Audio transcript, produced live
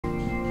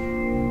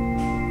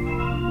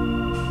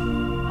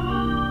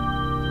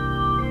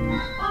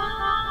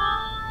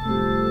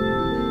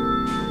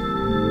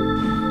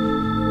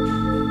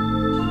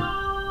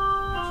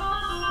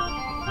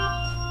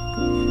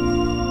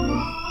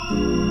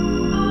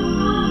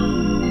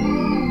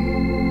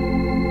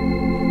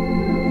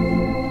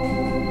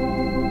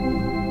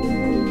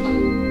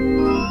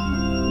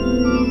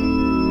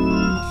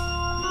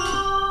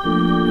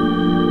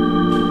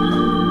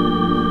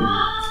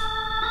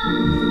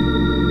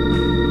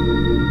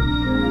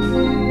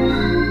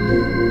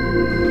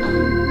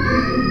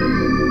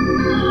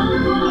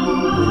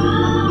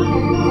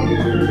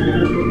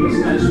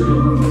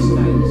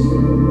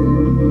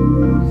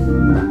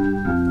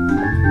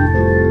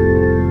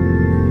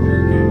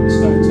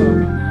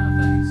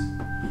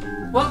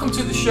Welcome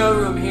to the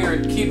showroom here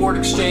at Keyboard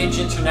Exchange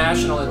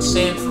International in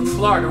Sanford,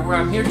 Florida, where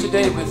I'm here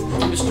today with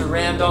Mr.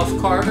 Randolph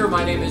Carter.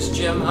 My name is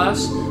Jim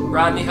Huss,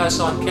 Rodney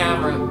Huss on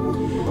camera.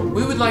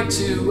 We would like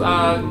to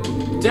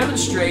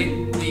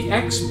demonstrate the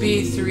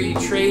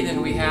XB3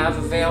 trade-in we have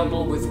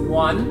available with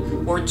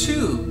one or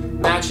two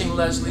matching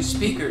Leslie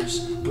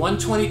speakers.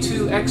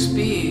 122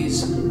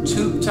 XBs,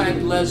 tube-type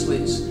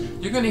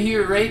Leslies. You're going to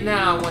hear right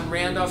now when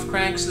Randolph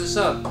cranks this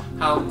up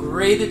how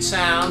great it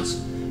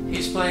sounds.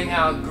 He's playing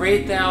How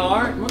Great Thou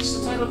Art. What's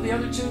the title of the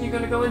other tune you're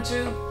going to go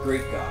into?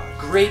 Great God.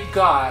 Great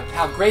God.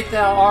 How Great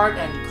Thou Art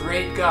and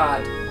Great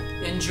God.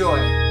 Enjoy.